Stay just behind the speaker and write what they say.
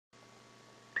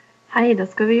Hei, da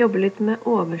skal vi jobbe litt med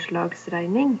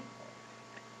overslagsregning.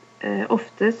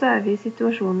 Ofte så er vi i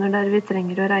situasjoner der vi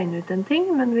trenger å regne ut en ting,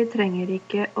 men vi trenger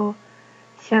ikke å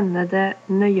kjenne det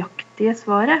nøyaktige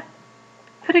svaret.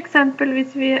 For eksempel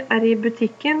hvis vi er i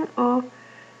butikken og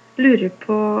lurer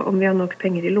på om vi har nok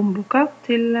penger i lommeboka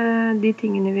til de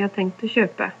tingene vi har tenkt å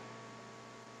kjøpe.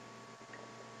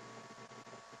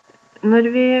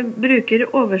 Når vi bruker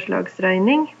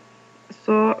overslagsregning,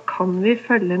 så kan vi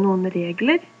følge noen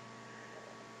regler.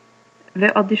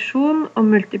 Ved addisjon og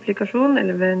multiplikasjon,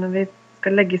 eller når vi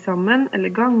skal legge sammen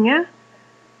eller gange,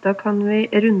 da kan vi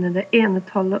runde det ene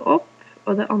tallet opp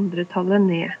og det andre tallet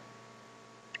ned.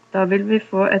 Da vil vi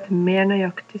få et mer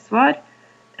nøyaktig svar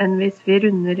enn hvis vi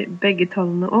runder begge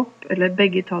tallene opp eller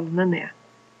begge tallene ned.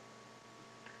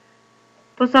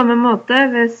 På samme måte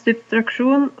ved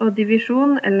subtraksjon og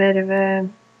divisjon, eller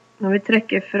når vi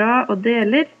trekker fra og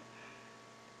deler,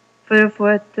 for å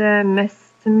få et mest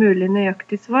mulig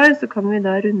nøyaktig svar, så kan vi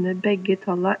da runde begge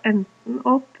tallene enten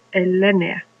opp eller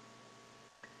ned.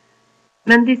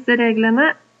 Men disse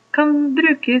reglene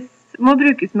må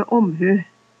brukes med omhu.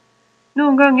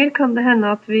 Noen ganger kan det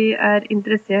hende at vi er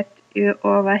interessert i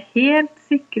å være helt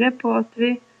sikre på at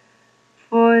vi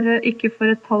ikke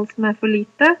får et tall som er for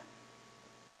lite.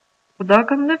 Og da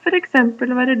kan det for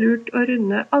eksempel være lurt å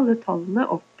runde alle tallene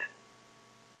opp.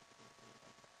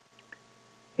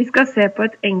 Vi skal se på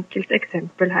et enkelt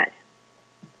eksempel her.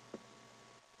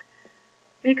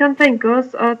 Vi kan tenke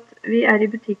oss at vi er i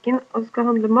butikken og skal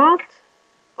handle mat,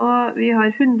 og vi har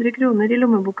 100 kroner i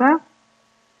lommeboka.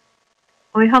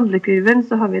 Og i handlekurven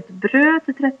så har vi et brød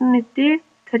til 13,90,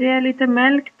 3 liter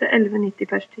melk til 11,90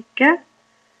 per stykke,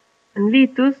 en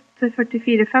hvitost til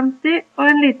 44,50 og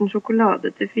en liten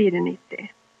sjokolade til 4,90.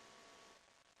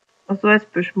 Og så er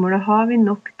spørsmålet, har vi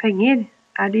nok penger?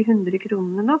 Er de 100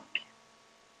 kronene nok?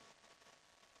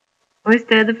 Og i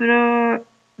stedet for å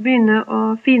begynne å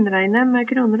finregne med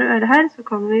kroner og øre her, så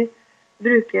kan vi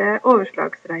bruke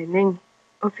overslagsregning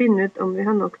og finne ut om vi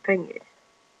har nok penger.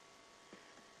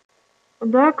 Og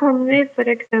da kan vi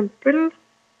for eksempel,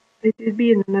 hvis vi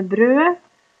begynner med brødet,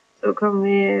 så kan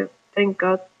vi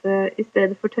tenke at i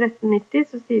stedet for 13,90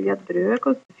 så sier vi at brødet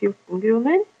koster 14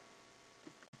 kroner.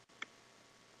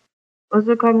 Og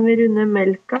så kan vi runde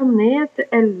melka ned til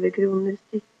 11 kroner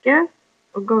stykket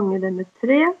og gange det med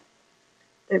 3.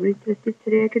 Det blir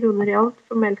 33 kroner i alt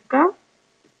for melka.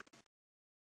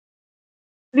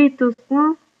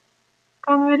 Hvitosten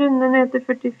kan vi runde ned til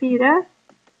 44,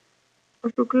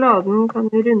 og sjokoladen kan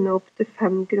vi runde opp til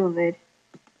 5 kroner.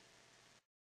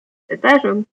 Dette er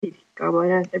sånn cirka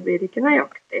bare, det blir ikke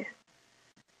nøyaktig.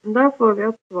 Men da får vi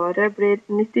at svaret blir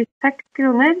 96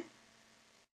 kroner.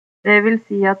 Det vil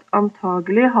si at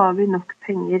antagelig har vi nok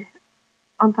penger.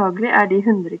 Antagelig er de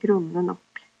 100 kronene nok.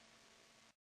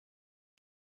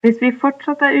 Hvis vi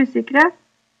fortsatt er usikre,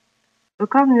 så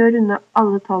kan vi jo runde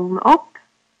alle tallene opp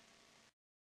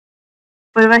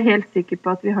for å være helt sikker på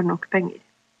at vi har nok penger.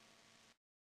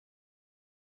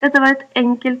 Dette var et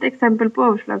enkelt eksempel på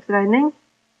overslagsregning,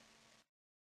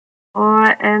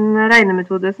 og en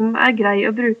regnemetode som er grei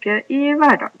å bruke i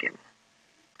hverdagen.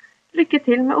 Lykke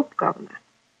til med oppgavene!